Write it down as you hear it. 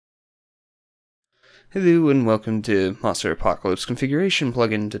Hello and welcome to Monster Apocalypse configuration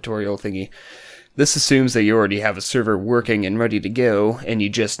plugin tutorial thingy. This assumes that you already have a server working and ready to go, and you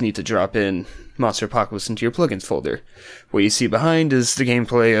just need to drop in Monster Apocalypse into your plugins folder. What you see behind is the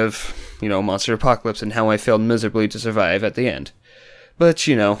gameplay of, Monster Apocalypse and how I failed miserably to survive at the end. But,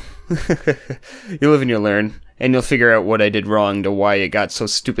 you live and you learn, and you'll figure out what I did wrong to why it got so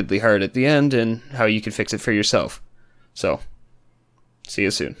stupidly hard at the end, and how you can fix it for yourself. So, see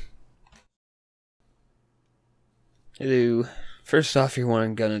you soon. Hello. First off, you're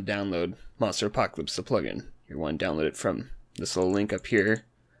going to download Monster Apocalypse, the plugin. You want to download it from this little link up here.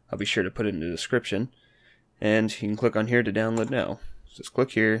 I'll be sure to put it in the description. And you can click on here to download now. Just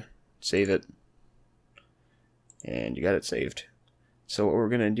click here, save it, and you got it saved. So what we're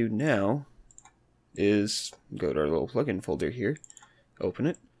going to do now is go to our little plugin folder here, open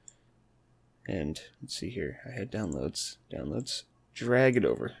it, and let's see here. I had downloads, drag it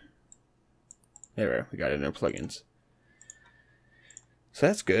over. There we are, we got it in our plugins. So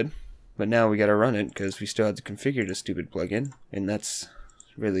that's good, but now we gotta run it because we still have to configure the stupid plugin, and that's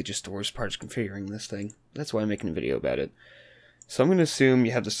really just the worst part, is configuring this thing. That's why I'm making a video about it. So I'm gonna assume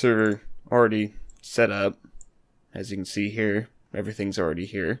you have the server already set up. As you can see here, everything's already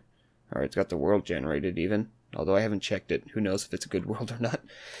here. Alright, it's got the world generated even, although I haven't checked it. Who knows if it's a good world or not.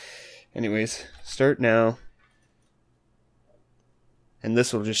 Anyways, start now. And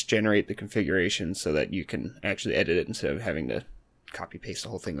this will just generate the configuration so that you can actually edit it instead of having to copy paste the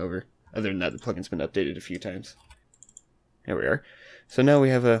whole thing over. Other than that, the plugin's been updated a few times. There we are. So now we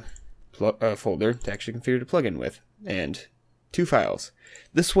have a folder to actually configure the plugin with, and 2 files.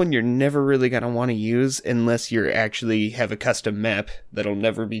 This one you're never really going to want to use unless you actually have a custom map that'll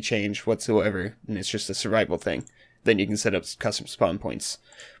never be changed whatsoever, and it's just a survival thing. Then you can set up custom spawn points.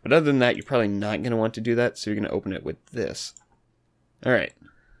 But other than that, you're probably not going to want to do that, so you're going to open it with this. Alright.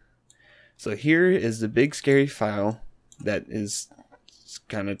 So here is the big scary file that is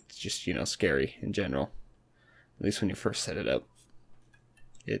kind of just, scary in general. At least when you first set it up.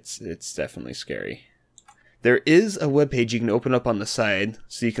 It's definitely scary. There is a web page you can open up on the side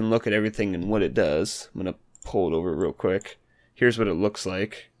so you can look at everything and what it does. I'm going to pull it over real quick. Here's what it looks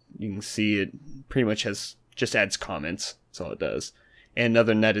like. You can see it pretty much just adds comments. That's all it does. And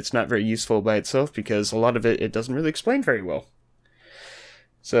other than that, it's not very useful by itself because a lot of it doesn't really explain very well.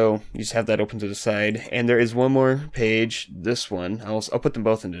 So you just have that open to the side, and there is one more page, this one, I'll put them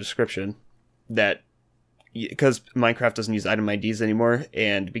both in the description, that, because Minecraft doesn't use item IDs anymore,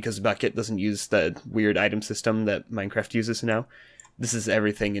 and because Bukkit doesn't use the weird item system that Minecraft uses now, this is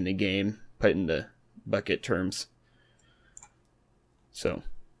everything in the game put in the Bukkit terms. So,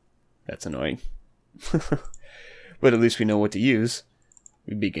 that's annoying. But at least we know what to use.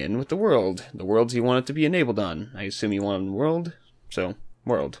 We begin with the world. The worlds you want it to be enabled on. I assume you want world, so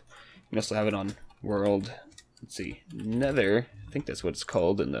world. You can also have it on world. Let's see, nether. I think that's what it's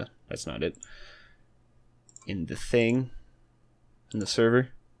called. That's not it. In the thing, in the server.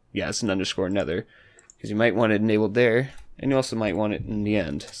 Yeah, it's an underscore nether, because you might want it enabled there, and you also might want it in the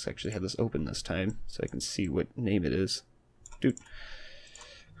end. Let's actually have this open this time, so I can see what name it is. Dude.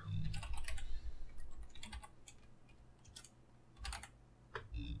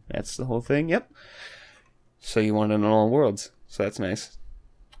 That's the whole thing. Yep. So you want it on all worlds. So that's nice.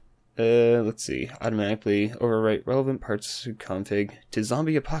 Let's see. Automatically overwrite relevant parts to config to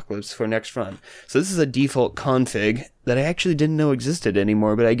Zombie Apocalypse for next run. So this is a default config that I actually didn't know existed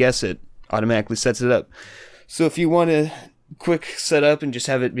anymore, but I guess it automatically sets it up. So if you want a quick setup and just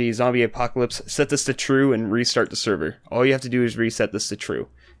have it be Zombie Apocalypse, set this to true and restart the server. All you have to do is reset this to true,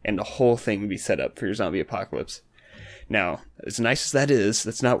 and the whole thing will be set up for your Zombie Apocalypse. Now, as nice as that is,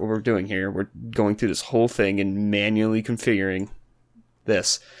 that's not what we're doing here. We're going through this whole thing and manually configuring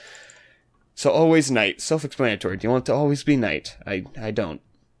this. So always night. Self-explanatory. Do you want it to always be night? I don't.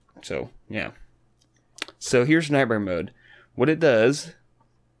 So, yeah. So here's nightmare mode. What it does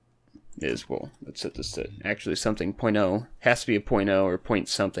is, well, let's set this to actually something 0.0. Has to be a 0.0 or point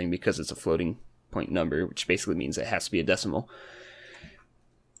something because it's a floating point number, which basically means it has to be a decimal.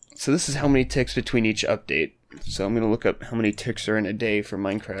 So this is how many ticks between each update. So I'm going to look up how many ticks are in a day for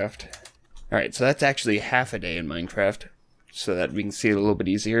Minecraft. Alright, so that's actually half a day in Minecraft, so that we can see it a little bit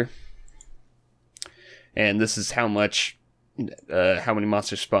easier. And this is how many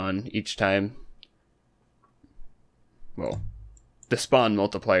monsters spawn each time. Well, the spawn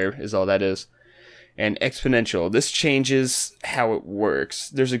multiplier is all that is. And exponential. This changes how it works.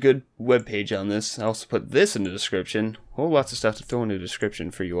 There's a good web page on this. I also put this in the description. Whole lots of stuff to throw in the description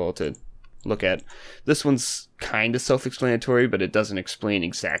for you all to look at. This one's kind of self-explanatory, but it doesn't explain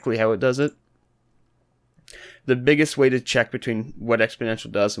exactly how it does it. The biggest way to check between what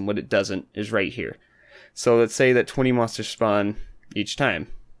exponential does and what it doesn't is right here. So let's say that 20 monsters spawn each time.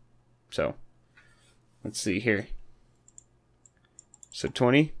 So let's see here. So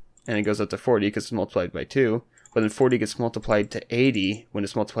 20, and it goes up to 40 because it's multiplied by 2. But then 40 gets multiplied to 80 when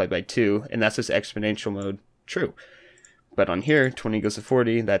it's multiplied by 2, and that's just exponential mode true. But on here, 20 goes to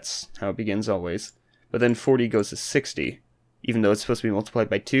 40, that's how it begins always. But then 40 goes to 60, even though it's supposed to be multiplied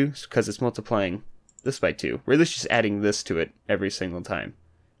by 2, because it's multiplying this by 2. We're just adding this to it every single time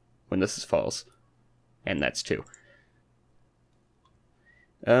when this is false. And that's 2.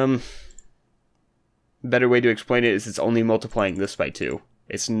 Better way to explain it is it's only multiplying this by 2.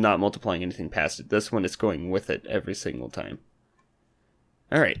 It's not multiplying anything past it. This one is going with it every single time.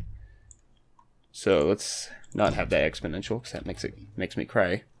 Alright. So let's not have that exponential, because that makes me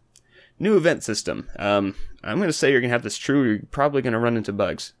cry. New event system. I'm going to say you're going to have this true, you're probably going to run into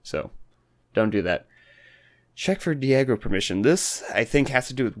bugs. So don't do that. Check for Diagro permission. This, I think, has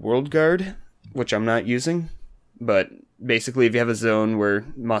to do with World Guard, which I'm not using. But basically, if you have a zone where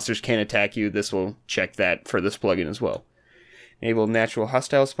monsters can't attack you, this will check that for this plugin as well. Enable natural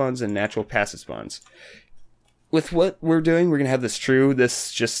hostile spawns and natural passive spawns. With what we're doing, we're going to have this true.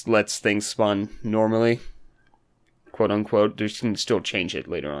 This just lets things spawn normally, quote unquote. You can still change it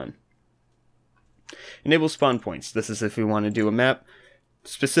later on. Enable spawn points. This is if we want to do a map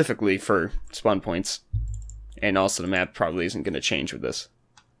specifically for spawn points. And also the map probably isn't going to change with this.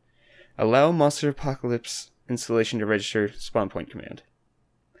 Allow Monster Apocalypse installation to register spawn point command.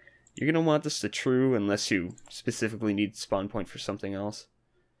 You're going to want this to true unless you specifically need spawn point for something else.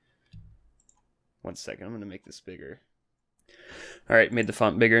 One second, I'm going to make this bigger. Alright, made the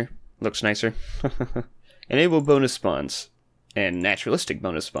font bigger. Looks nicer. Enable bonus spawns and naturalistic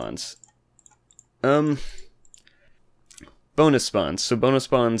bonus spawns. Bonus spawns. So bonus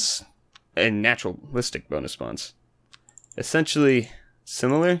spawns and naturalistic bonus spawns. Essentially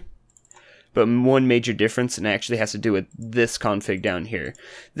similar, but one major difference, and it actually has to do with this config down here.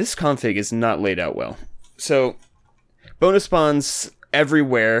 This config is not laid out well. So bonus spawns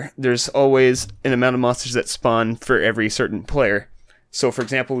everywhere. There's always an amount of monsters that spawn for every certain player. So for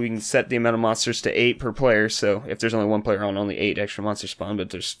example, we can set the amount of monsters to 8 per player. So if there's only one player on, only 8 extra monsters spawn, but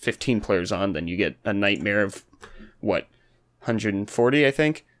there's 15 players on, then you get a nightmare of, what, 140, I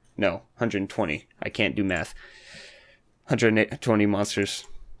think? No, 120. I can't do math. 120 monsters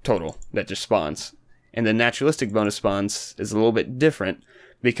total that just spawns. And the naturalistic bonus spawns is a little bit different,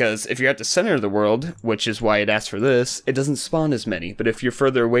 because if you're at the center of the world, which is why it asks for this, it doesn't spawn as many. But if you're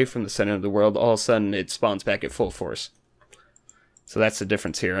further away from the center of the world, all of a sudden it spawns back at full force. So that's the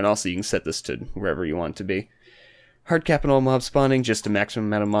difference here. And also you can set this to wherever you want it to be. Hard cap on all mob spawning, just a maximum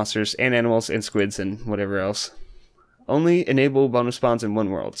amount of monsters and animals and squids and whatever else. Only enable bonus spawns in one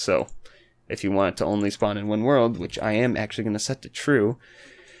world. So if you want it to only spawn in one world, which I am actually going to set to true,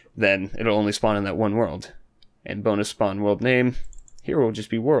 then it'll only spawn in that one world. And bonus spawn world name, here will just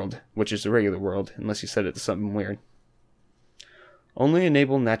be world, which is the regular world, unless you set it to something weird. Only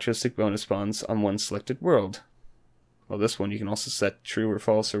enable naturalistic bonus spawns on one selected world. Well, this one you can also set true or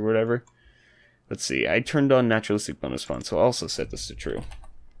false or whatever. Let's see, I turned on naturalistic bonus spawns, so I'll also set this to true.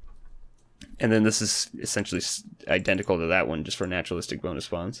 And then this is essentially identical to that one, just for naturalistic bonus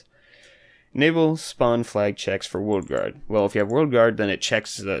spawns. Enable spawn flag checks for World Guard. Well, if you have World Guard, then it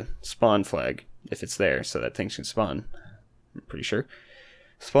checks the spawn flag, if it's there, so that things can spawn. I'm pretty sure.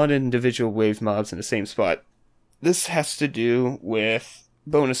 Spawn individual wave mobs in the same spot. This has to do with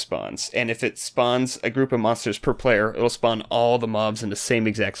bonus spawns, and if it spawns a group of monsters per player, it'll spawn all the mobs in the same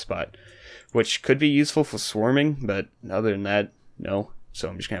exact spot, which could be useful for swarming, but other than that, no. So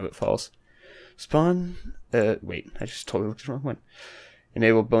I'm just gonna have it false. Spawn, wait, I just totally looked at the wrong one.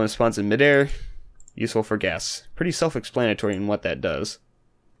 Enable bonus spawns in midair, useful for gas. Pretty self-explanatory in what that does.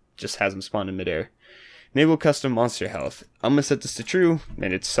 Just has them spawn in midair. Enable custom monster health. I'm gonna set this to true,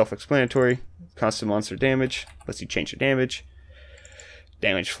 and it's self-explanatory. Constant monster damage, lets you change your damage.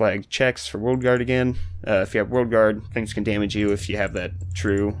 Damage flag checks for World Guard again. If you have World Guard, things can damage you if you have that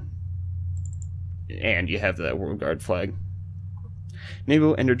true, and you have that World Guard flag.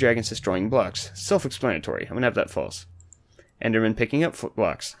 Enable Ender Dragons destroying blocks. Self-explanatory. I'm going to have that false. Enderman picking up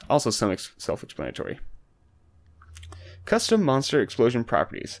blocks. Also self-explanatory. Custom monster explosion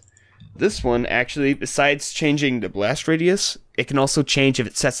properties. This one, actually, besides changing the blast radius, it can also change if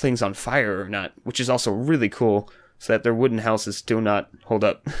it sets things on fire or not, which is also really cool, so that their wooden houses do not hold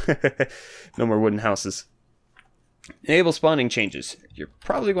up. No more wooden houses. Enable spawning changes. You're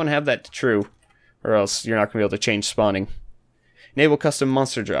probably going to have that to true, or else you're not going to be able to change spawning. Enable custom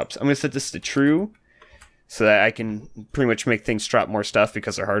monster drops. I'm going to set this to true, so that I can pretty much make things drop more stuff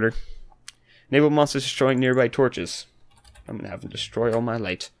because they're harder. Enable monsters destroying nearby torches. I'm going to have them destroy all my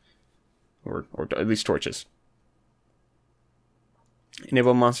light. or at least torches.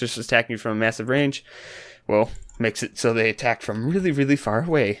 Enable monsters attacking you from a massive range. Well, makes it so they attack from really, really far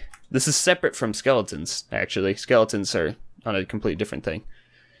away. This is separate from skeletons, actually. Skeletons are on a completely different thing.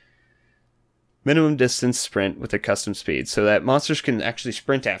 Minimum distance sprint with a custom speed, so that monsters can actually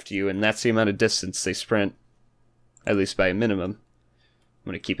sprint after you, and that's the amount of distance they sprint, at least by a minimum.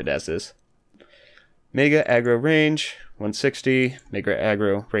 I'm going to keep it as is. Mega aggro range, 160. Mega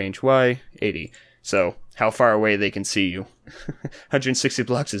aggro range Y, 80. So, how far away they can see you. 160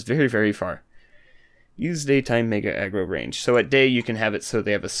 blocks is very, very far. Use daytime mega aggro range. So at day you can have it so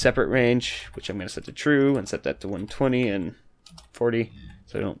they have a separate range, which I'm going to set to true and set that to 120 and 40.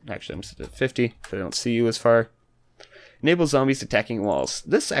 So I don't, actually I'm set to 50 so I don't see you as far. Enable zombies attacking walls.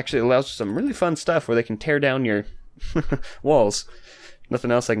 This actually allows for some really fun stuff where they can tear down your walls.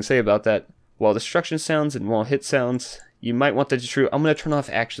 Nothing else I can say about that. Wall destruction sounds and wall hit sounds. You might want that to true. I'm going to turn off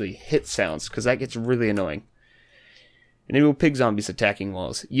actually hit sounds because that gets really annoying. Enable pig zombies attacking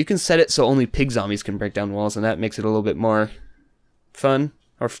walls. You can set it so only pig zombies can break down walls, and that makes it a little bit more fun,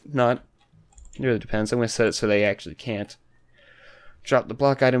 or not. It really depends. I'm going to set it so they actually can't. Drop the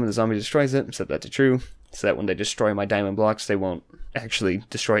block item when the zombie destroys it. Set that to true, so that when they destroy my diamond blocks, they won't actually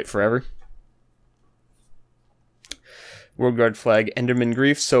destroy it forever. World Guard flag, Enderman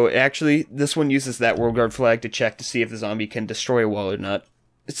Grief. So actually, this one uses that World Guard flag to check to see if the zombie can destroy a wall or not.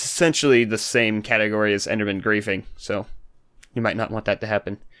 It's essentially the same category as Enderman Griefing, so you might not want that to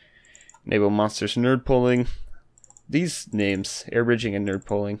happen. Enable monsters nerd pulling. These names, air bridging and nerd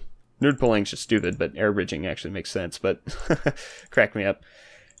pulling. Nerd pulling is just stupid, but air bridging actually makes sense, but crack me up.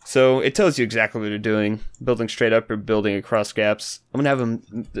 So it tells you exactly what they're doing. Building straight up or building across gaps. I'm going to have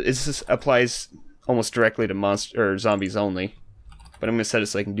them, this applies almost directly to monster or zombies only, but I'm going to set it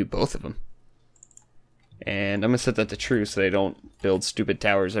so I can do both of them. And I'm going to set that to true so they don't build stupid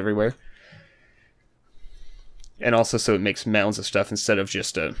towers everywhere. And also so it makes mounds of stuff instead of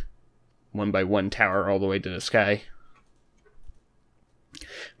just a 1x1 tower all the way to the sky.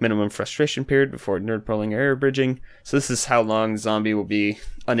 Minimum frustration period before nerd pulling or air bridging. So this is how long zombie will be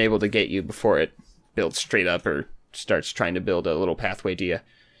unable to get you before it builds straight up or starts trying to build a little pathway to you.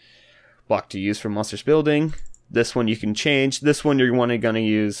 Block to use for monsters building. This one you can change. This one you're going to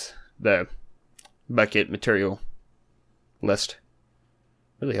use the bucket material list.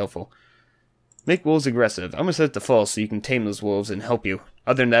 Really helpful. Make wolves aggressive. I'm going to set it to false so you can tame those wolves and help you.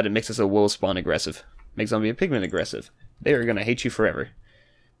 Other than that, it makes us a wolf spawn aggressive. Make zombie and pigmen aggressive. They are going to hate you forever.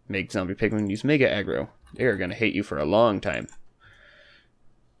 Make zombie pigmen use mega aggro. They are going to hate you for a long time.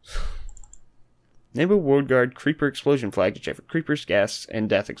 Enable World Guard Creeper Explosion flag to check for creepers, gas, and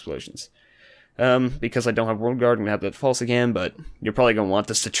death explosions. Because I don't have World Guard, I'm going to have that false again, but you're probably going to want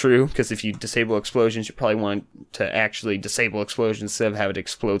this to true, because if you disable explosions, you probably want to actually disable explosions instead of have it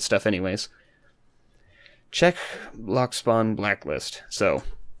explode stuff anyways. Check block spawn blacklist. So,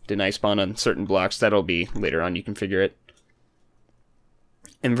 deny spawn on certain blocks, that'll be later on, you configure it.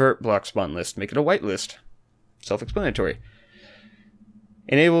 Invert block spawn list, make it a white list. Self-explanatory.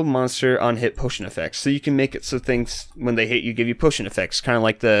 Enable monster on hit potion effects. So you can make it so things, when they hit you, give you potion effects. Kind of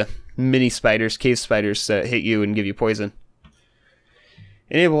like the mini spiders, cave spiders that hit you and give you poison.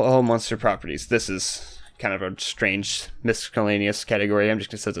 Enable all monster properties. This is kind of a strange miscellaneous category. I'm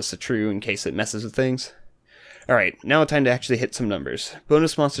just going to set this to true in case it messes with things. Alright, now time to actually hit some numbers.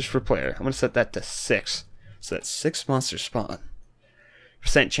 Bonus monsters per player. I'm going to set that to 6. So that's 6 monsters spawn.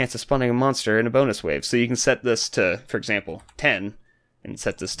 Percent chance of spawning a monster in a bonus wave. So you can set this to, for example, 10. And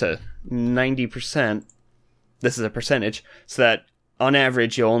set this to 90%. This is a percentage. So that, on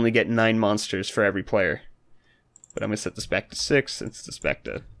average, you'll only get 9 monsters for every player. But I'm going to set this back to 6, and set this back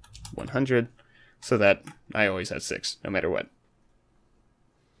to 100. So that I always have 6, no matter what.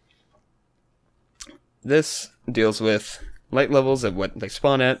 This deals with light levels of what they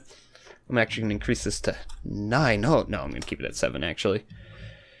spawn at. I'm actually going to increase this to 9. Oh, no, I'm going to keep it at 7, actually.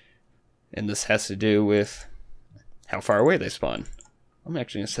 And this has to do with how far away they spawn. I'm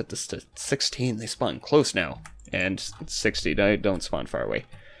actually going to set this to 16. They spawn close now. And 60. They don't spawn far away.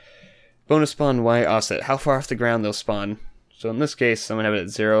 Bonus spawn Y offset. How far off the ground they'll spawn. So in this case, I'm going to have it at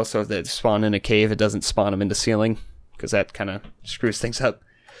 0. So if they spawn in a cave, it doesn't spawn them into ceiling. Because that kind of screws things up.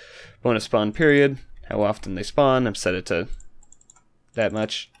 Bonus spawn period. How often they spawn. I've set it to that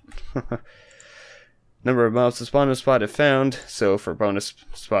much. Number of mobs to spawn in a spot if found. So for bonus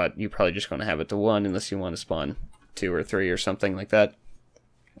spot, you're probably just going to have it to 1 unless you want to spawn 2 or 3 or something like that.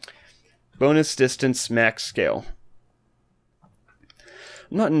 Bonus distance max scale.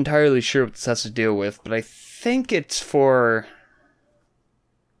 I'm not entirely sure what this has to deal with, but I think it's for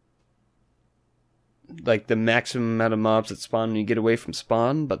like the maximum amount of mobs that spawn when you get away from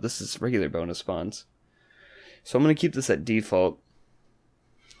spawn, but this is regular bonus spawns. So I'm going to keep this at default.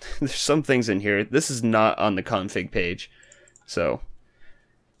 There's some things in here. This is not on the config page, so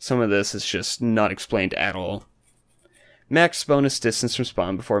some of this is just not explained at all. Max bonus distance from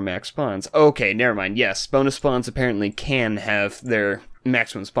spawn before max spawns. Okay, never mind. Yes, bonus spawns apparently can have their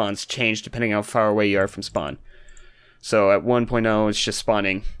maximum spawns changed depending how far away you are from spawn. So at 1.0, it's just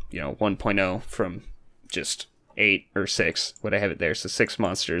spawning, 1.0 from just 8 or 6, what I have it there. So 6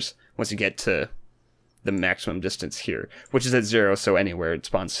 monsters once you get to the maximum distance here, which is at 0, so anywhere it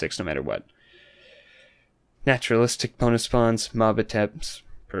spawns 6 no matter what. Naturalistic bonus spawns, mob attempts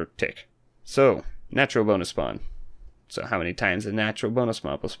per tick. So, natural bonus spawn. So how many times a natural bonus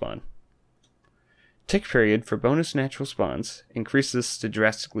mob will spawn? Tick period for bonus natural spawns increases to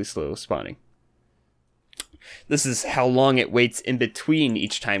drastically slow spawning. This is how long it waits in between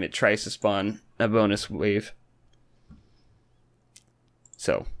each time it tries to spawn a bonus wave.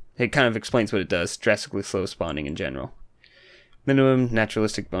 So, it kind of explains what it does. Drastically slow spawning in general. Minimum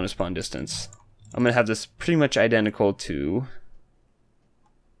naturalistic bonus spawn distance. I'm going to have this pretty much identical to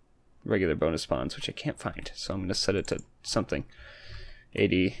regular bonus spawns, which I can't find. So I'm going to set it to something.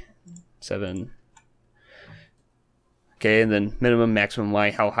 87. Okay, and then minimum, maximum,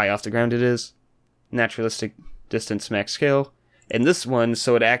 Y, how high off the ground it is. Naturalistic distance, max scale. And this one,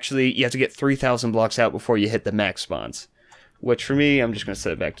 so it actually, you have to get 3,000 blocks out before you hit the max spawns. Which for me, I'm just going to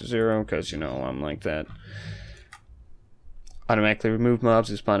set it back to 0, because, I'm like that. Automatically remove mobs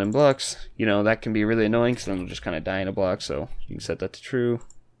who spawn in blocks. That can be really annoying, because then they'll just kind of die in a block, so you can set that to true.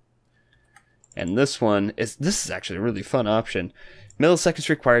 And this is actually a really fun option. Milliseconds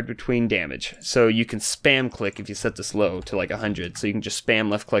required between damage. So you can spam click if you set this low to like 100. So you can just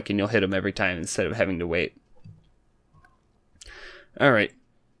spam left click and you'll hit them every time instead of having to wait. Alright.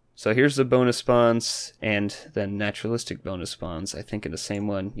 So here's the bonus spawns and then naturalistic bonus spawns. I think in the same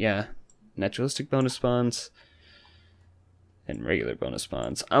one. Yeah. Naturalistic bonus spawns and regular bonus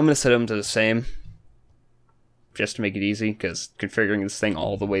spawns. I'm going to set them to the same, just to make it easy, because configuring this thing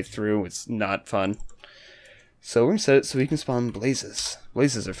all the way through, it's not fun. So we're going to set it so we can spawn blazes.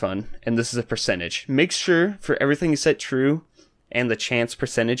 Blazes are fun, and this is a percentage. Make sure for everything you set true, and the chance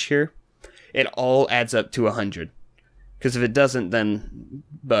percentage here, it all adds up to 100. Because if it doesn't, then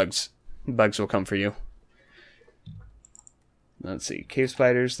bugs will come for you. Let's see, cave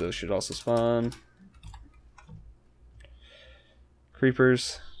spiders, those should also spawn.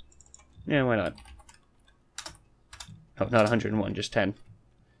 Creepers, yeah, why not? Oh, not 101, just 10.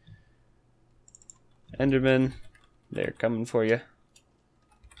 Endermen, they're coming for you.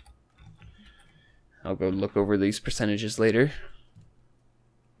 I'll go look over these percentages later.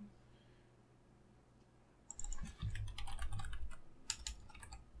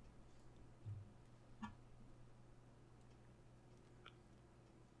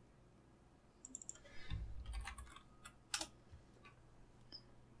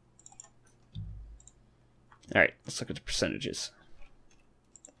 Alright, let's look at the percentages.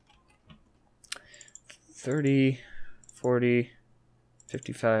 30, 40,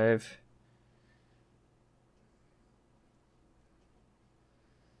 55,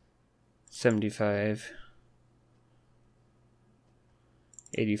 75,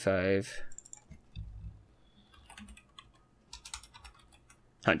 85,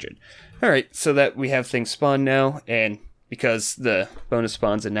 100. Alright, so that we have things spawned now, and because the bonus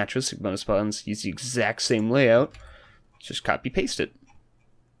spawns and naturalistic bonus spawns use the exact same layout, just copy paste it.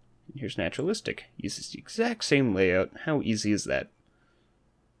 Here's naturalistic. Uses the exact same layout. How easy is that?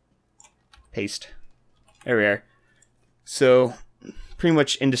 Paste. There we are. So, pretty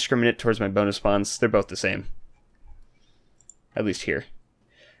much indiscriminate towards my bonus spawns. They're both the same. At least here.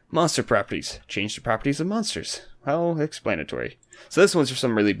 Monster properties. Change the properties of monsters. How explanatory. So this one's for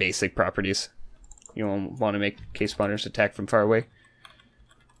some really basic properties. You don't want to make cave spawners attack from far away.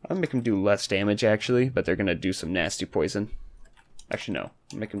 I'll make them do less damage, actually, but they're going to do some nasty poison. Actually, no.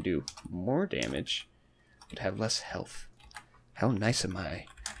 I'll make them do more damage, but have less health. How nice am I?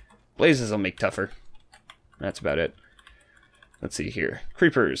 Blazes I'll make tougher. That's about it. Let's see here.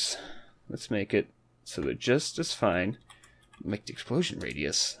 Creepers. Let's make it so they're just as fine. Make the explosion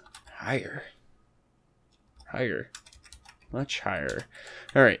radius higher. Higher. Much higher.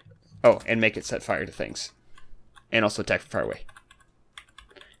 Alright. Oh, and make it set fire to things. And also attack from far away.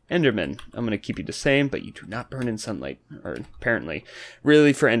 Enderman. I'm going to keep you the same, but you do not burn in sunlight. Or apparently.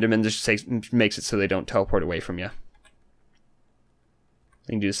 Really, for Enderman, this just makes it so they don't teleport away from you.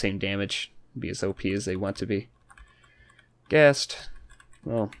 They can do the same damage. Be as OP as they want to be. Ghast.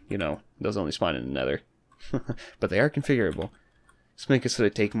 Well, those only spawn in another. But they are configurable. Let's make it so they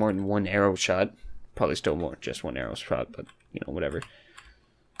take more than one arrow shot Probably still more, just 1 arrow shot, but, you know, whatever.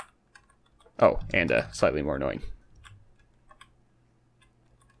 Oh, and slightly more annoying.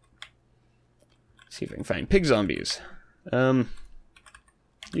 See if I can find pig zombies. You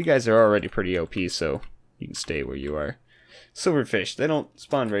guys are already pretty OP, so you can stay where you are. Silverfish, they don't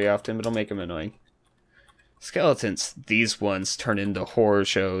spawn very often, but I'll make them annoying. Skeletons, these ones turn into horror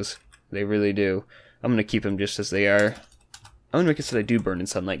shows. They really do. I'm going to keep them just as they are. I'm going to make it so they do burn in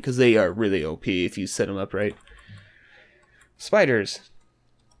sunlight, because they are really OP if you set them up right. Spiders.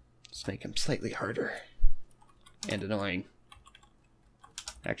 Let's make them slightly harder. And annoying.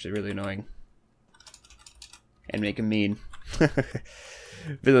 Actually really annoying. And make them mean.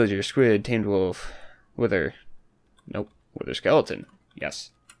 Villager, squid, tamed wolf, wither. Nope. Wither skeleton.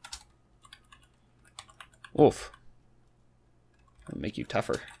 Yes. Wolf. I'll make you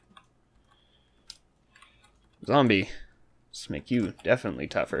tougher. Zombie. Let's make you definitely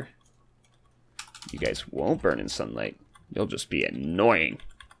tougher. You guys won't burn in sunlight. You'll just be annoying.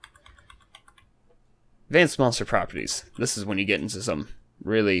 Advanced monster properties. This is when you get into some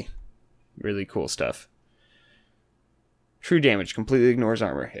really, really cool stuff. True damage completely ignores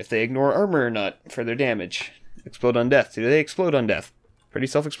armor. If they ignore armor or not for their damage. Explode on death. Do they explode on death? Pretty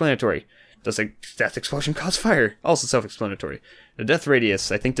self-explanatory. Does a death explosion cause fire? Also self-explanatory. The death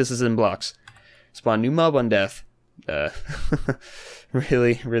radius. I think this is in blocks. Spawn new mob on death.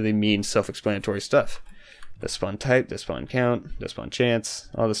 Really, really mean self-explanatory stuff. The spawn type, the spawn count, the spawn chance,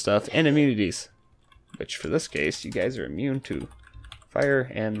 all this stuff, and immunities. Which for this case, you guys are immune to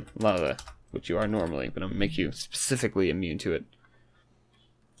fire and lava, which you are normally, but I'm going to make you specifically immune to it.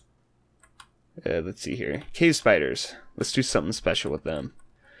 Let's see here. Cave spiders. Let's do something special with them.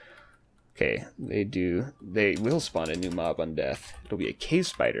 Okay, they will spawn a new mob on death. It'll be a cave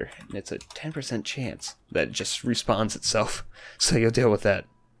spider, and it's a 10% chance that it just respawns itself. So you'll deal with that.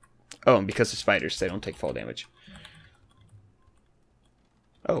 Oh, and because of spiders, they don't take fall damage.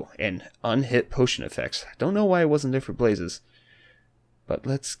 Oh, and unhit potion effects. I don't know why it wasn't there for blazes. But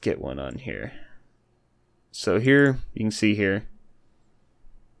let's get one on here. So here, you can see here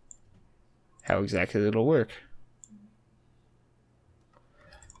how exactly it'll work.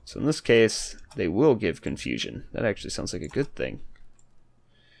 So in this case, they will give confusion. That actually sounds like a good thing.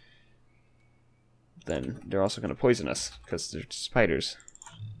 Then they're also going to poison us because they're spiders.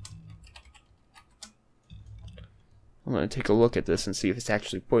 I'm going to take a look at this and see if it's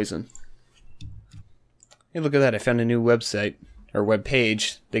actually poison. Hey, look at that. I found a new website, or web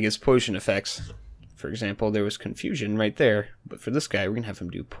page, that gives poison effects. For example, there was confusion right there, but for this guy, we're going to have him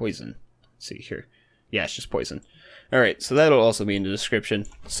do poison. Let's see here. Yeah, it's just poison. Alright, so that'll also be in the description,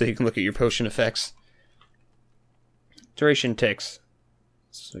 so you can look at your potion effects. Duration ticks.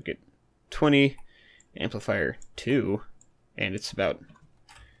 Let's look at 20, amplifier 2, and it's about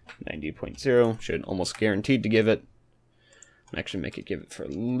 90.0. Should almost guaranteed to give it. Actually make it give it for a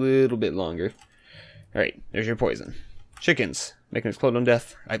little bit longer. Alright, there's your poison. Chickens. Make them explode on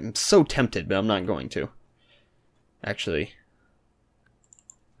death. I'm so tempted, but I'm not going to. Actually,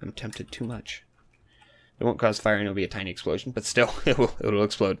 I'm tempted too much. It won't cause fire and it'll be a tiny explosion, but still, it'll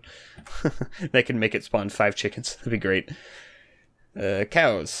explode. That can make it spawn 5 chickens. That'd be great.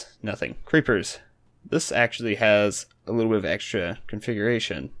 Cows. Nothing. Creepers. This actually has a little bit of extra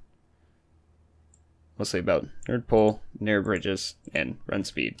configuration. Mostly about nerd pull, near bridges, and run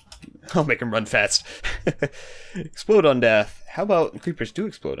speed. I'll make them run fast. Explode on death. How about creepers do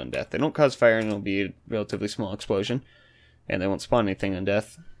explode on death? They don't cause fire and it'll be a relatively small explosion. And they won't spawn anything on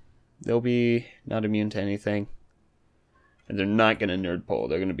death. They'll be not immune to anything. And they're not going to nerd pull.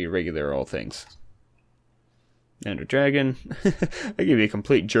 They're going to be regular all things. Ender Dragon. I give you a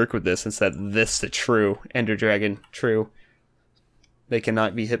complete jerk with this and said this the true. Ender Dragon, true. They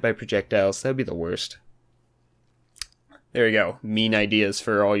cannot be hit by projectiles. That would be the worst. There you go. Mean ideas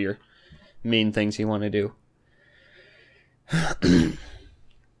for all your mean things you want to do.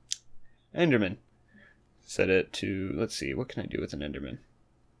 Enderman. Set it to, let's see, what can I do with an Enderman?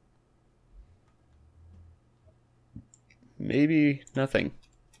 Maybe nothing.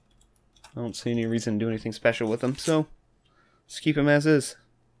 I don't see any reason to do anything special with them, so let's keep them as is.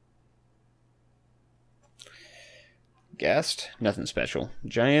 Ghast, nothing special.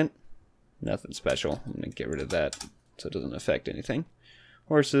 Giant, nothing special. I'm going to get rid of that so it doesn't affect anything.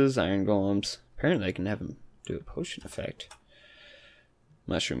 Horses, iron golems. Apparently I can have them do a potion effect.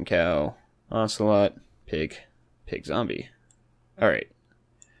 Mushroom cow, ocelot, pig zombie. Alright.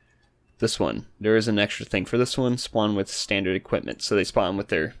 This one, there is an extra thing for this one. Spawn with standard equipment. So they spawn with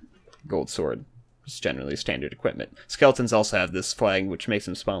their gold sword. It's generally standard equipment. Skeletons also have this flag, which makes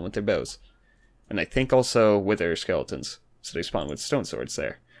them spawn with their bows. And I think also wither skeletons. So they spawn with stone swords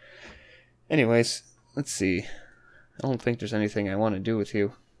there. Anyways, let's see. I don't think there's anything I want to do with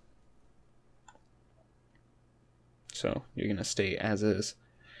you. So, you're going to stay as is.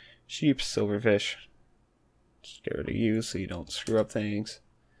 Sheep, silverfish. Just get rid of you so you don't screw up things.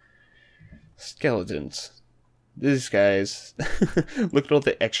 Skeletons. These guys, look at all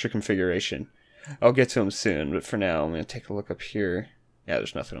the extra configuration. I'll get to them soon, but for now, I'm going to take a look up here. Yeah,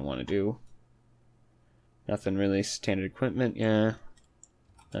 there's nothing I want to do. Nothing really. Standard equipment, yeah.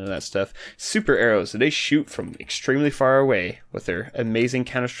 None of that stuff. Super arrows. They shoot from extremely far away with their amazing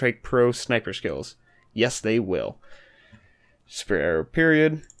Counter-Strike Pro sniper skills. Yes, they will. Super arrow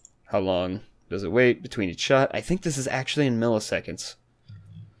period. How long does it wait between each shot? I think this is actually in milliseconds.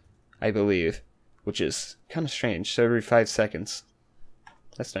 I believe. Which is kind of strange. So every 5 seconds.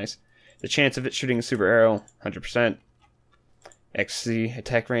 That's nice. The chance of it shooting a super arrow, 100%. XZ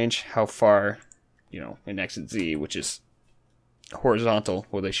attack range, how far, in X and Z, which is horizontal,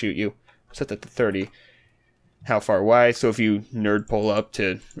 will they shoot you? Set that to 30. How far Y, so if you nerd pull up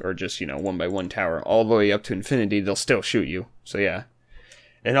to, or just, 1 by 1 tower, all the way up to infinity, they'll still shoot you. So yeah.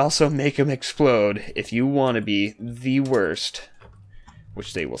 And also make them explode if you want to be the worst,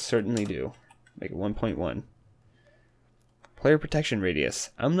 which they will certainly do. Make it 1.1. Player protection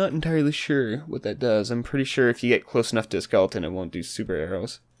radius. I'm not entirely sure what that does. I'm pretty sure if you get close enough to a skeleton, it won't do super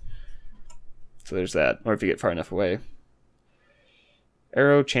arrows. So there's that. Or if you get far enough away.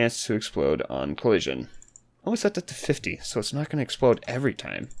 Arrow chance to explode on collision. I only set that to 50, so it's not going to explode every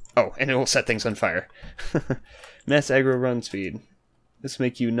time. Oh, and it will set things on fire. Mass aggro run speed. This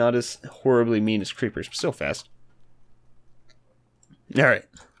make you not as horribly mean as creepers, but still fast. Alright,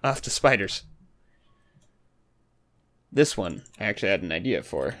 off to spiders. This one, I actually had an idea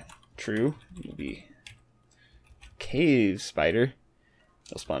for. True, it'll be cave spider.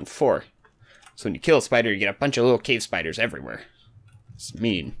 They'll spawn 4. So when you kill a spider, you get a bunch of little cave spiders everywhere. It's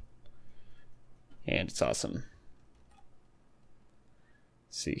mean. And it's awesome.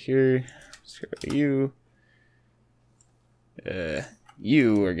 Let's see here. Let's get rid of you.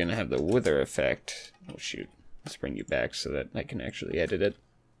 You are going to have the wither effect. Oh shoot. Let's bring you back so that I can actually edit it.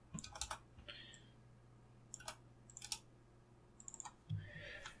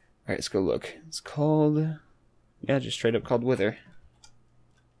 Alright, let's go look. It's called... yeah, just straight up called Wither.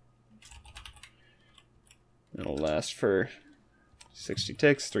 It'll last for 60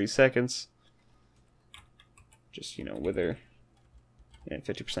 ticks, 3 seconds. Just, Wither. And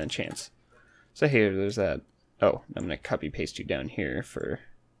 50% chance. So here, there's that. Oh, I'm going to copy paste you down here for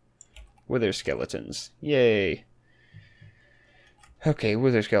Wither skeletons. Yay! Okay,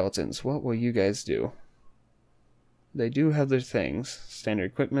 Wither skeletons. What will you guys do? They do have their things. Standard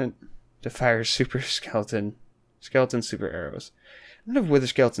equipment, to fire super skeleton, super arrows. None of wither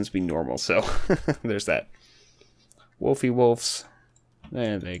skeletons be normal, so there's that. Wolfy wolves,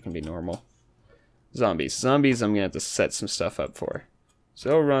 they can be normal. Zombies. Zombies I'm going to have to set some stuff up for. So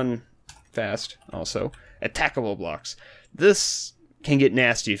they'll run fast, also. Attackable blocks. This can get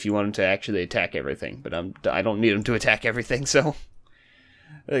nasty if you want them to actually attack everything, but I don't need them to attack everything, so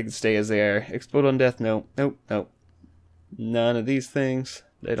they can stay as they are. Explode on death, no, nope, nope. None of these things.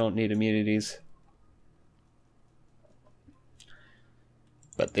 They don't need immunities.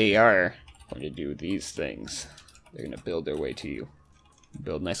 But they are going to do these things. They're going to build their way to you.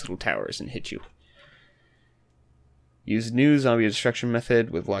 Build nice little towers and hit you. Use new zombie destruction method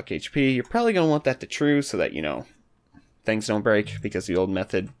with lock HP. You're probably going to want that to true so that, things don't break, because the old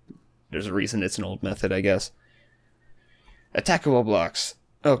method, there's a reason it's an old method, I guess. Attackable blocks.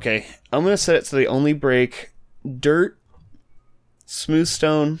 Okay, I'm going to set it so they only break dirt, smooth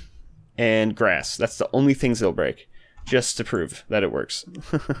stone, and grass. That's the only things they'll break, just to prove that it works.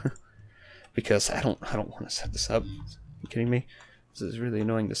 Because I don't want to set this up. Are you kidding me? This is really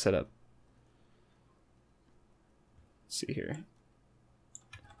annoying to set up. Let's see here.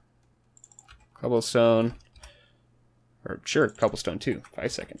 Cobblestone. Or sure, cobblestone too.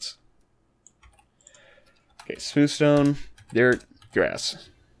 5 seconds. Okay, smooth stone, dirt, grass.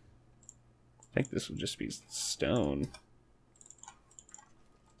 I think this will just be stone.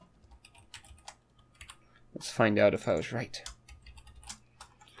 Let's find out if I was right.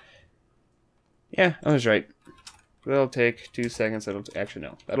 Yeah, I was right. That'll take 2 seconds. Actually,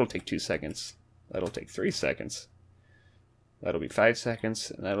 no. That'll take 2 seconds. That'll take 3 seconds. That'll be 5 seconds.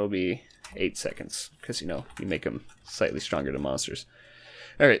 And that'll be 8 seconds. Because, you make them slightly stronger than monsters.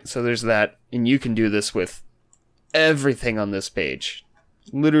 Alright, so there's that. And you can do this with everything on this page.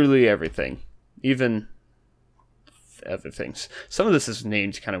 Literally everything. Even other things. Some of this is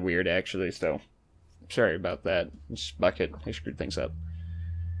named kind of weird, actually, so sorry about that. Just bucket. I screwed things up.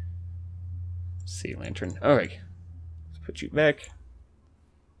 Sea lantern. Alright. Let's put you back.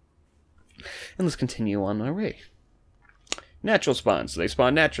 And let's continue on our way. Natural spawns. They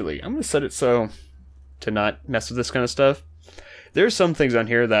spawn naturally. I'm going to set it so to not mess with this kind of stuff. There's some things on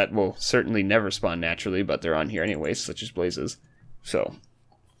here that will certainly never spawn naturally, but they're on here anyway, such as blazes. So,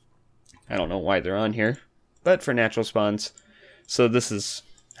 I don't know why they're on here, but for natural spawns. So this is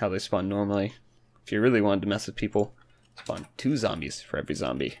how they spawn normally. If you really wanted to mess with people, spawn 2 zombies for every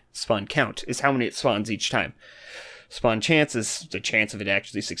zombie. Spawn count is how many it spawns each time. Spawn chance is the chance of it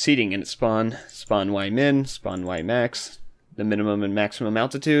actually succeeding in its spawn. Spawn Y min, spawn Y max, the minimum and maximum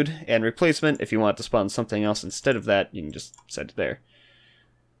altitude, and replacement. If you want to spawn something else instead of that, you can just set it there.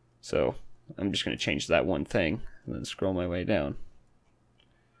 So I'm just going to change that one thing and then scroll my way down.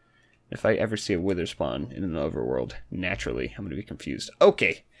 If I ever see a wither spawn in an overworld, naturally, I'm going to be confused.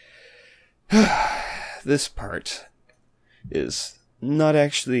 Okay. This part is not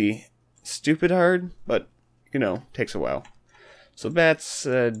actually stupid hard, but, you know, takes a while. So bats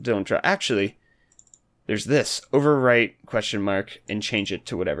don't drop. Actually, there's this. Overwrite question mark and change it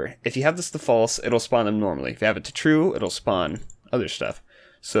to whatever. If you have this to false, it'll spawn them normally. If you have it to true, it'll spawn other stuff.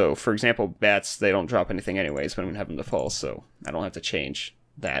 So, for example, bats, they don't drop anything anyways, but I'm going to have them to false, so I don't have to change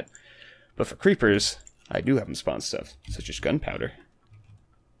that. But for creepers, I do have them spawn stuff, such as gunpowder.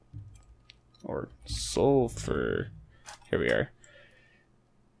 Or sulfur. Here we are.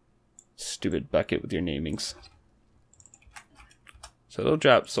 Stupid bucket with your namings. So they'll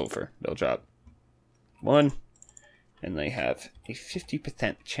drop sulfur. They'll drop 1, and they have a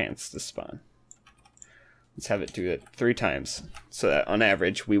 50% chance to spawn. Let's have it do it 3 times, so that on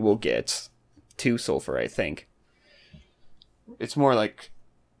average we will get 2 sulfur, I think. It's more like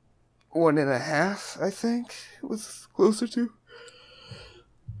 1.5, I think, it was closer to.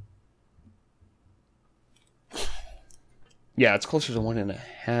 Yeah, it's closer to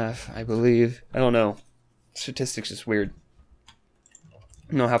 1.5, I believe. I don't know. Statistics is weird.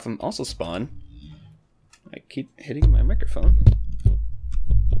 I'll have them also spawn. I keep hitting my microphone.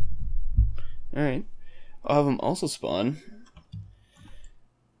 Alright. I'll have them also spawn.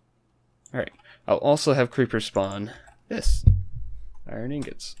 Alright. I'll also have creepers spawn this. Iron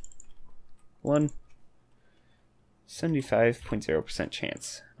ingots. 75.0%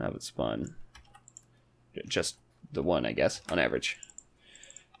 chance. I would spawn just the 1, I guess, on average.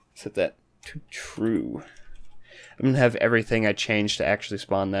 Set that to true. I'm going to have everything I changed to actually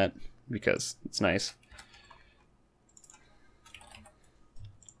spawn that, because it's nice.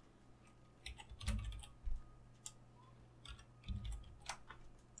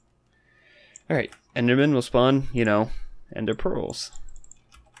 Alright, Enderman will spawn, you know, Ender Pearls.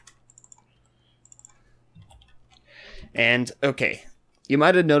 And, okay, you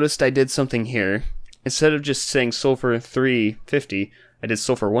might have noticed I did something here. Instead of just saying sulfur 350, I did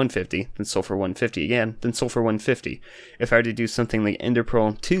sulfur 150, then sulfur 150 again, then sulfur 150. If I were to do something like Ender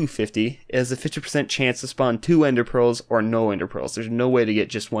Pearl 250, it has a 50% chance to spawn 2 Ender Pearls or no Ender Pearls. There's no way to get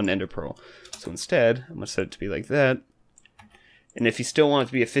just 1 Ender Pearl. So instead, I'm going to set it to be like that. And if you still want it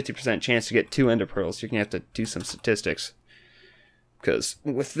to be a 50% chance to get 2 Ender Pearls, you're going to have to do some statistics. Because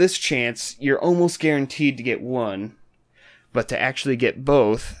with this chance, you're almost guaranteed to get 1. But to actually get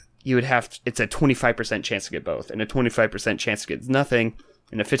both, you would have to, it's a 25% chance to get both, and a 25% chance to get nothing,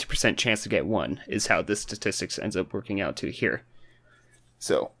 and a 50% chance to get 1 is how this statistics ends up working out to here.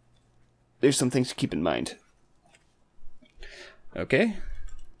 So, there's some things to keep in mind. Okay,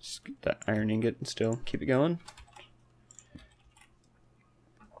 just get that iron ingot and still keep it going.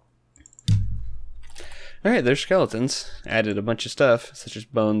 Alright, there's skeletons. Added a bunch of stuff, such as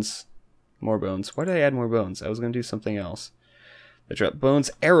bones, more bones. Why did I add more bones? I was going to do something else. They dropped bones.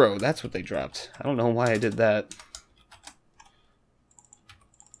 Arrow, that's what they dropped. I don't know why I did that.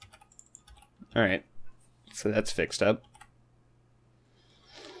 Alright, so that's fixed up.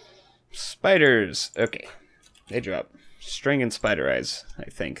 Spiders. Okay, they drop string and spider eyes, I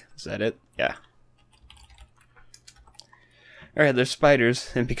think. Is that it? Yeah. Alright, they're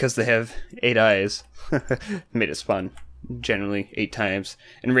spiders, and because they have 8 eyes, made it spawn generally 8 times.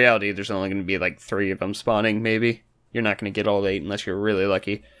 In reality, there's only going to be like 3 of them spawning, maybe. You're not going to get all 8 unless you're really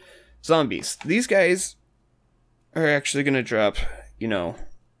lucky. Zombies. These guys are actually going to drop, you know,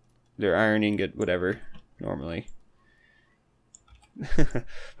 their iron ingot, whatever, normally.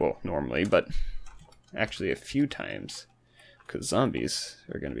 Well, normally, but actually a few times. Because zombies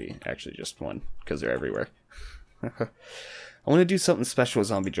are going to be actually just 1, because they're everywhere. I want to do something special with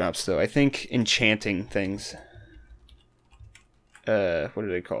zombie drops, though. I think enchanting things. What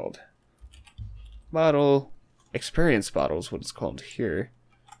are they called? Bottle. Experience bottles, what it's called here.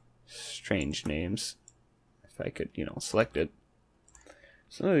 Strange names. If I could, you know, select it.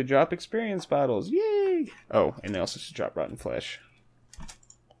 So they drop experience bottles. Yay! Oh, and they also should drop rotten flesh.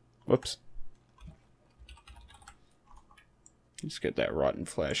 Whoops. Let's get that rotten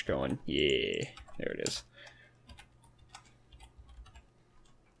flesh going. Yeah, there it is.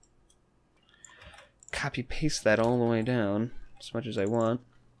 Copy paste that all the way down as much as I want.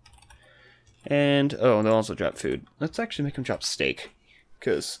 And oh, they'll also drop food. Let's actually make them drop steak,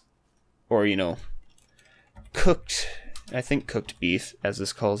 or you know, cooked. I think cooked beef, as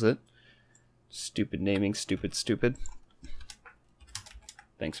this calls it. Stupid naming, stupid.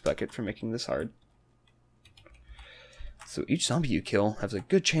 Thanks, Bucket, for making this hard. So each zombie you kill has a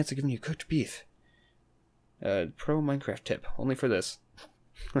good chance of giving you cooked beef. Pro Minecraft tip, only for this.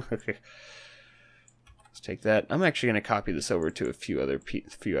 Let's take that. I'm actually going to copy this over to a few other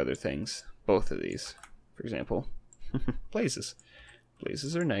things. Both of these, for example. Blazes.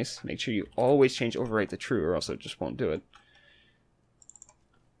 Blazes are nice. Make sure you always change overwrite to true, or else it just won't do it.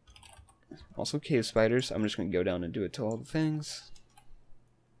 Also cave spiders. I'm just going to go down and do it to all the things.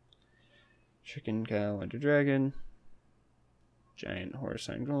 Chicken, cow, ender dragon. Giant horse,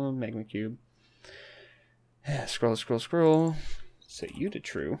 sign golem, magma cube. Scroll. Set you to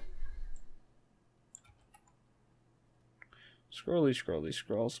true. Scroll.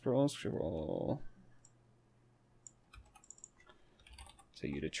 Set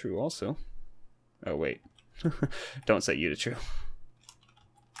you to true also. Oh, wait. Don't set you to true.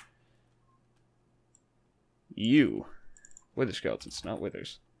 You. Wither skeletons, not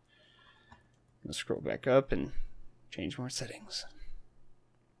withers. Let's scroll back up and change more settings.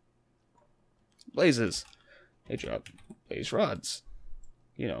 Blazes. They drop blaze rods.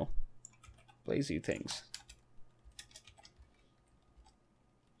 You know, blazy things.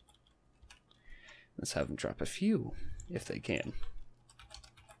 Let's have them drop a few, if they can.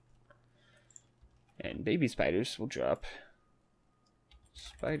 And baby spiders will drop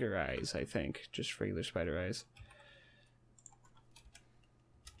spider eyes, I think. Just regular spider eyes.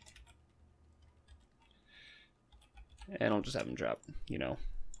 And I'll just have them drop, you know,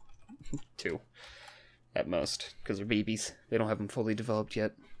 2 at most, because they're babies. They don't have them fully developed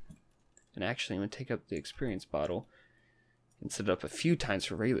yet. And actually, I'm going to take up the experience bottle and set it up a few times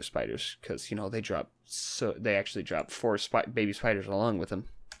for regular spiders, because, you know, they actually drop 4 baby spiders along with them.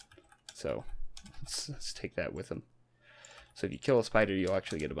 So let's take that with them. So if you kill a spider, you'll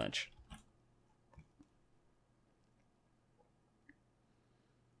actually get a bunch.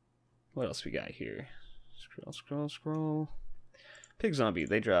 What else we got here? Scroll. Pig zombie,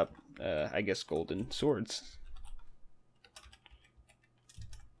 they drop, I guess, golden swords.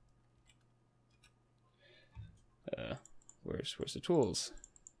 Where's the tools?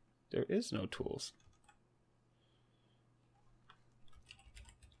 There is no tools.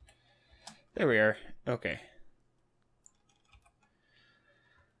 There we are. Okay.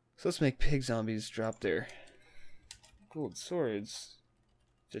 So let's make pig zombies drop their gold swords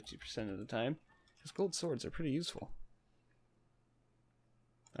 50% of the time. Because gold swords are pretty useful.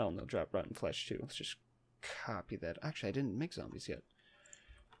 Oh, and they'll drop rotten flesh too. Let's just copy that. Actually, I didn't make zombies yet.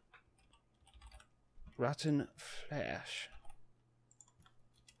 Rotten flesh.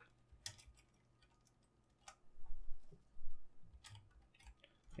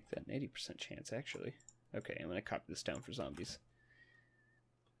 Make that an 80% chance, actually. Okay, I'm going to copy this down for zombies.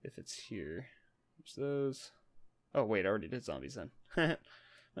 If it's here. There's those. Oh, wait, I already did zombies then.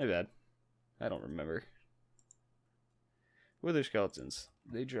 My bad. I don't remember. Wither skeletons.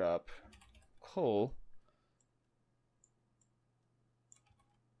 They drop coal,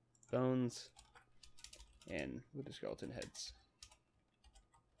 bones, and wither skeleton heads.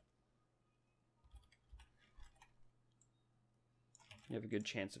 You have a good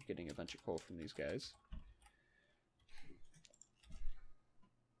chance of getting a bunch of coal from these guys.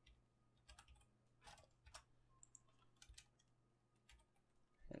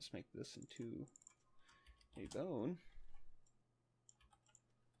 Let's make this into a bone.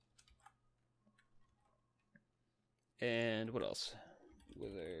 And what else?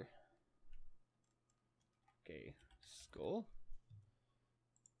 Wither. Okay, skull.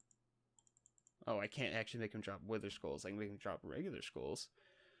 Oh, I can't actually make them drop wither skulls. I can make them drop regular skulls.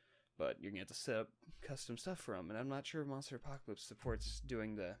 But you're going to have to set up custom stuff for them. And I'm not sure if Monster Apocalypse supports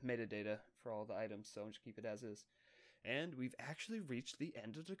doing the metadata for all the items, so I'll just keep it as is. And we've actually reached the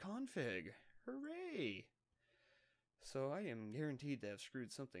end of the config. Hooray! So I am guaranteed to have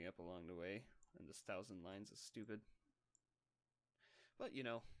screwed something up along the way. And this 1,000 lines is stupid. But, you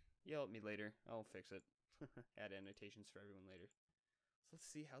know, yell at me later. I'll fix it. Add annotations for everyone later. So let's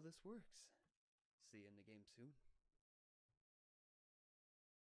see how this works. See you in the game soon.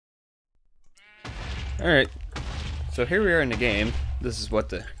 Alright. So here we are in the game. This is what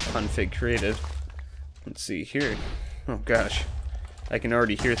the config created. Let's see here. Oh gosh. I can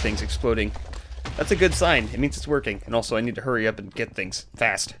already hear things exploding That's a good sign. It means it's working. And also, I need to hurry up and get things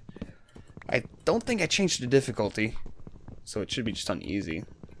fast. I don't think I changed the difficulty, so it should be just on easy.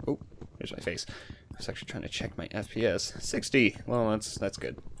 Oh, there's my face. I was actually trying to check my FPS. 60. Well, that's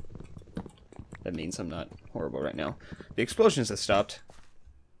good. That means I'm not horrible right now. The explosions have stopped.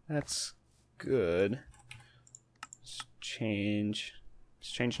 That's good. Let's change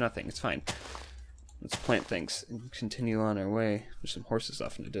nothing. It's fine. Let's plant things and continue on our way. There's some horses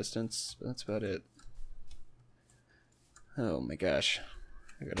off in the distance, but that's about it. Oh my gosh.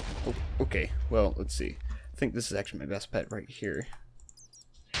 I gotta... Oh, okay, well, let's see. I think this is actually my best bet right here.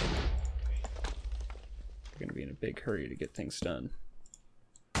 I'm gonna be in a big hurry to get things done.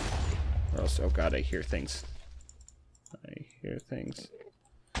 Or else, oh god, I hear things. I hear things.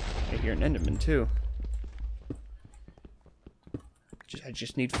 I hear an Enderman too. I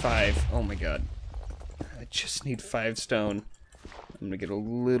just need 5. Oh my god. I just need 5 stone. I'm gonna get a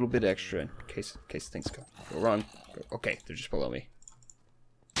little bit extra in case things go wrong. Okay, they're just below me.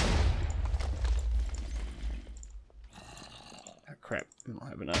 Oh crap, I don't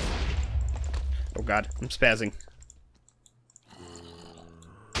have enough. Oh god, I'm spazzing.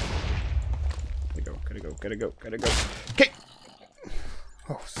 Gotta go. Okay!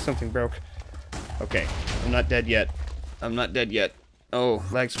 Oh, something broke. Okay, I'm not dead yet. Oh,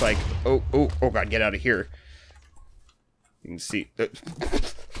 lag spike. Oh god, get out of here. You can see.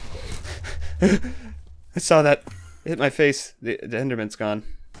 I saw that. It hit my face. The Enderman's gone.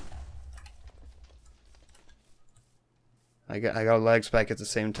 I got a lag spike at the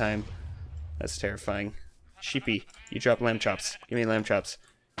same time. That's terrifying. Sheepy, you drop lamb chops. Give me lamb chops.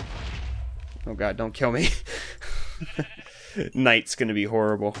 Oh god, don't kill me. Night's gonna be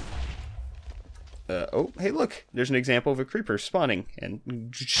horrible. Oh, hey look, there's an example of a creeper spawning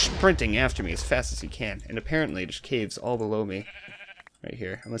and sprinting after me as fast as he can. And apparently there's caves all below me. Right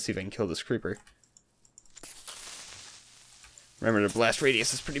here. Let's see if I can kill this creeper. Remember, the blast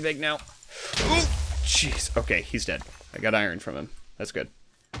radius is pretty big now. Oh, jeez. Okay, he's dead. I got iron from him. That's good.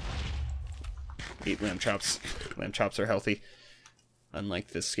 Eat lamb chops. Lamb chops are healthy. Unlike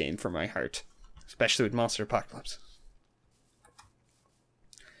this game for my heart. Especially with Monster Apocalypse.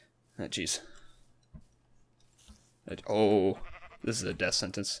 Oh, jeez. Oh, this is a death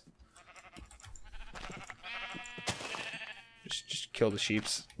sentence. Just kill the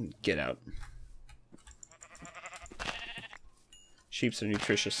sheeps and get out. Sheeps are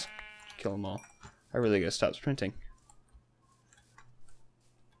nutritious. Kill them all. I really gotta stop sprinting.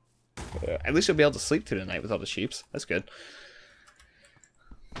 At least you'll be able to sleep through the night with all the sheeps. That's good.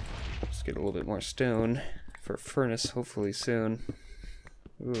 Let's get a little bit more stone for a furnace, hopefully soon.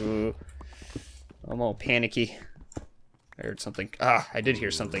 Ooh, I'm all panicky. I heard something. Ah, I did hear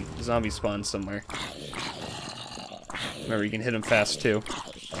something. The zombie spawned somewhere. Remember, you can hit them fast, too.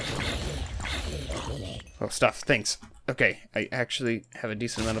 Oh, stuff. Thanks. Okay, I actually have a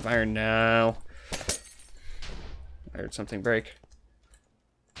decent amount of iron now. I heard something break.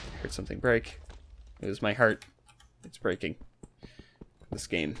 It was my heart. It's breaking. This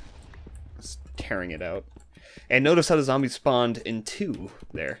game is tearing it out. And notice how the zombies spawned in 2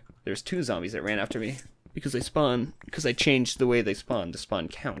 there. There's 2 zombies that ran after me. Because I changed the way they spawn to spawn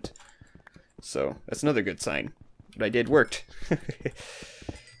count. So, that's another good sign. What I did worked.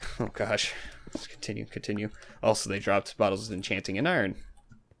 Oh gosh. Let's continue. Also, they dropped bottles of enchanting and iron.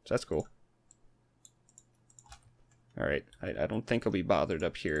 So that's cool. Alright, I don't think I'll be bothered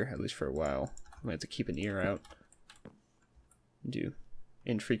up here, at least for a while. I'm gonna have to keep an ear out. Do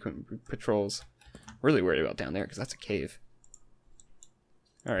infrequent patrols. Really worried about down there, because that's a cave.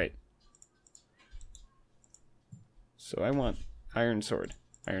 Alright. So I want iron sword.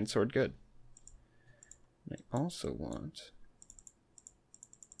 Iron sword, good. And I also want...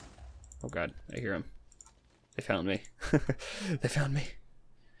 Oh god, I hear them. They found me. They found me.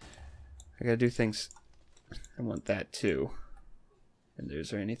 I gotta do things. I want that too. And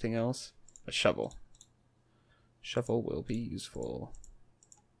is there anything else? A shovel. Shovel will be useful.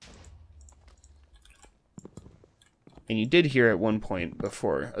 And you did hear at one point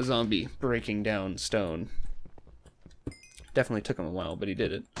before a zombie breaking down stone. Definitely took him a while, but he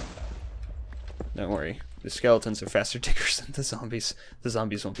did it. Don't worry. The skeletons are faster diggers than the zombies. The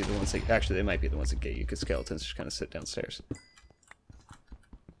zombies won't be the ones that... Actually, they might be the ones that get you, because skeletons just kind of sit downstairs.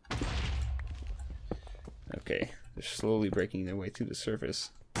 Okay. They're slowly breaking their way through the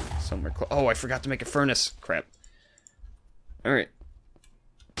surface. Somewhere close. Oh, I forgot to make a furnace. Crap. Alright.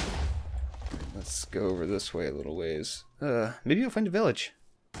 Let's go over this way a little ways. Maybe we'll find a village.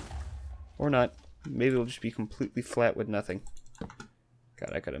 Or not. Maybe it'll just be completely flat with nothing.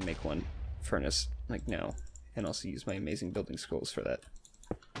 God, I gotta make one furnace, like now. And also use my amazing building skills for that.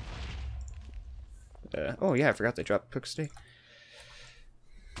 Oh yeah, I forgot they dropped cook steak.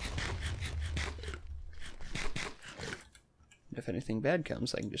 If anything bad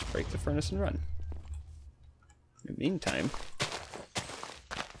comes, I can just break the furnace and run. In the meantime...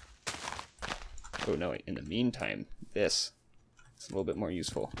 Oh no, in the meantime, this is a little bit more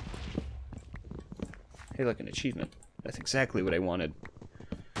useful. Hey, look, an achievement. That's exactly what I wanted.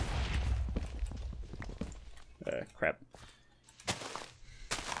 Crap.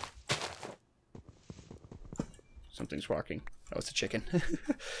 Something's walking. Oh, it's a chicken.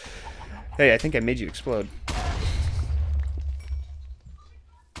 Hey, I think I made you explode.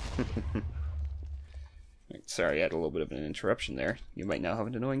 Sorry, I had a little bit of an interruption there. You might now have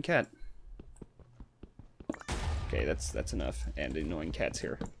an annoying cat. Okay, that's enough. And annoying cat's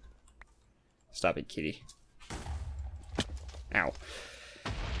here. Stop it, kitty. Ow.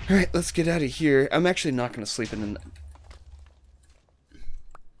 Alright, let's get out of here. I'm actually not going to sleep in the...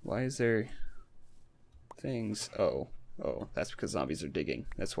 Why is there... things? Oh, that's because zombies are digging.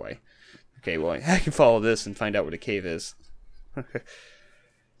 That's why. Okay, well, I can follow this and find out what a cave is.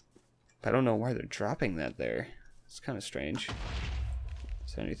 I don't know why they're dropping that there. It's kind of strange.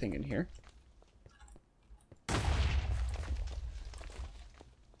 Is there anything in here?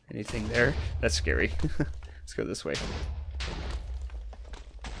 Anything there? That's scary. Let's go this way.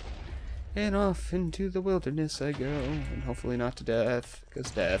 And off into the wilderness I go, and hopefully not to death,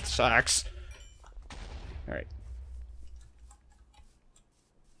 because death sucks. Alright.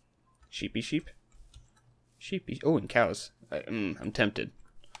 Sheepy sheep? Sheepy. Oh, and cows. I'm tempted.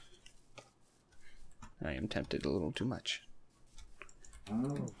 I am tempted a little too much.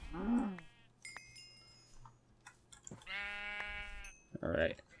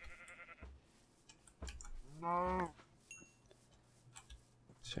 Alright.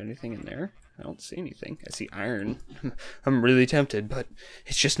 Is there anything in there? I don't see anything. I see iron. I'm really tempted, but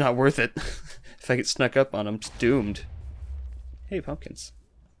it's just not worth it. If I get snuck up on, I'm just doomed. Hey, pumpkins.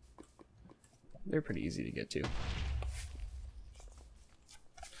 They're pretty easy to get to.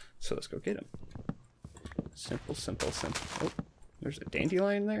 So let's go get them. Simple, simple, simple. Oh, there's a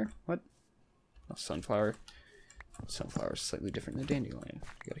dandelion there? What? Oh, sunflower. Sunflower is slightly different than dandelion.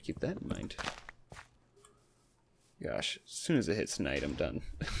 You gotta keep that in mind. Gosh, as soon as it hits night, I'm done.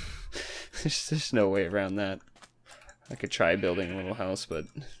 There's no way around that. I could try building a little house, but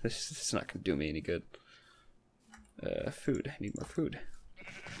this is not going to do me any good. Food. I need more food.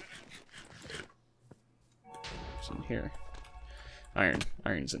 What's in here? Iron.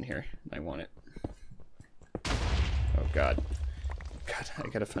 Iron's in here. I want it. Oh, God. God, I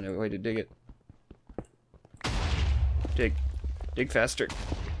gotta find a way to dig it. Dig. Dig faster.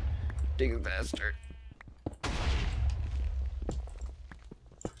 Dig faster.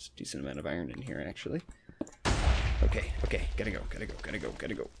 Decent amount of iron in here, actually. Okay, okay, gotta go, gotta go, gotta go,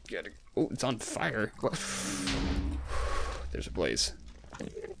 gotta go, gotta go. Oh, it's on fire. What? There's a blaze.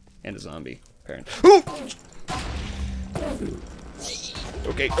 And a zombie, apparently. Oh!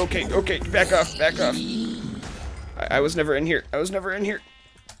 Okay, okay, okay, back off, back off. I was never in here. I was never in here.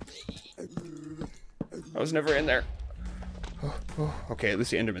 I was never in there. Oh, oh, okay, at least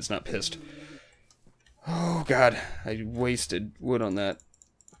the Enderman's not pissed. Oh, God, I wasted wood on that.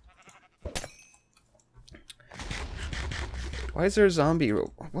 Why is there a zombie?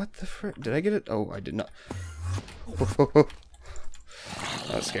 What the frick? Did I get it? Oh, I did not. That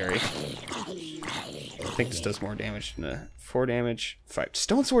was scary. I think this does more damage than 4 damage. 5.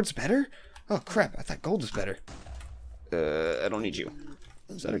 Stone sword's better? Oh, crap. I thought gold was better. I don't need you.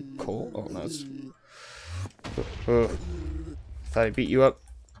 Is that a coal? Oh, no. It's... Thought I beat you up.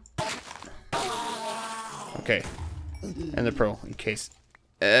 Okay. And the pearl, in case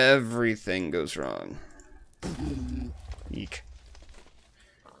everything goes wrong. Eek.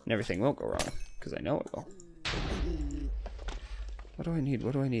 And everything won't go wrong, because I know it will. What do I need?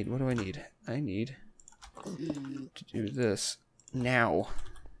 What do I need? What do I need? I need to do this now.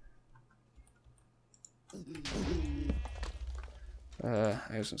 I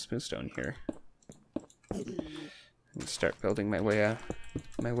have some smooth stone here. I'm gonna start building my way out,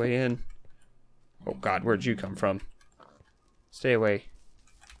 my way in. Oh God, where'd you come from? Stay away.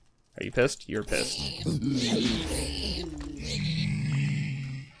 Are you pissed? You're pissed.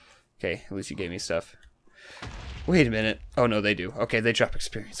 Okay, at least you gave me stuff. Wait a minute. Oh no, they do. Okay, they drop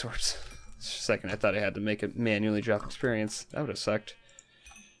experience orbs. Just a second, I thought I had to make it manually drop experience. That would have sucked.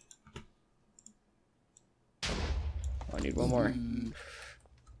 Oh, I need one more.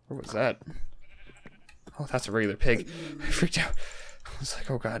 Where was that? Oh, that's a regular pig. I freaked out. I was like,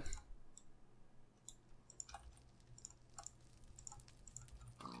 oh God.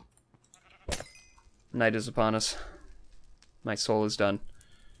 Night is upon us. My soul is done.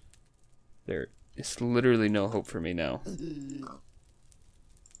 There It's literally no hope for me now.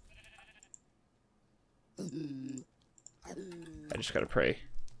 I just gotta pray.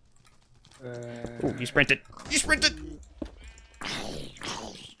 Oh, he sprinted! He sprinted!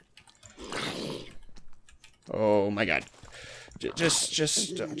 Oh my god. Just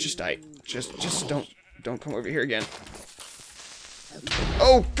die. Just don't come over here again.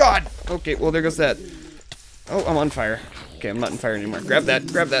 Oh god! Okay, well there goes that. Oh, I'm on fire. Okay, I'm not on fire anymore. Grab that,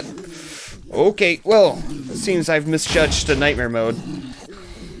 grab that. Okay, well, it seems I've misjudged the nightmare mode.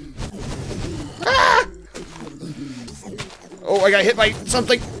 Ah! Oh, I got hit by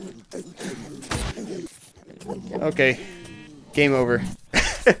something. Okay, game over.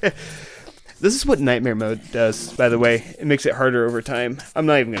 This is what nightmare mode does, by the way. It makes it harder over time. I'm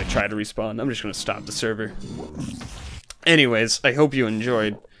not even going to try to respawn. I'm just going to stop the server. Anyways, I hope you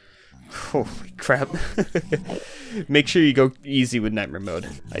enjoyed. Holy crap. Make sure you go easy with nightmare mode.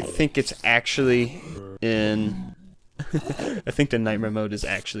 I think it's actually in... I think the nightmare mode is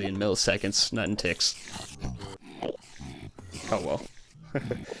actually in milliseconds, not in ticks. Oh well.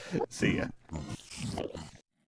 See ya.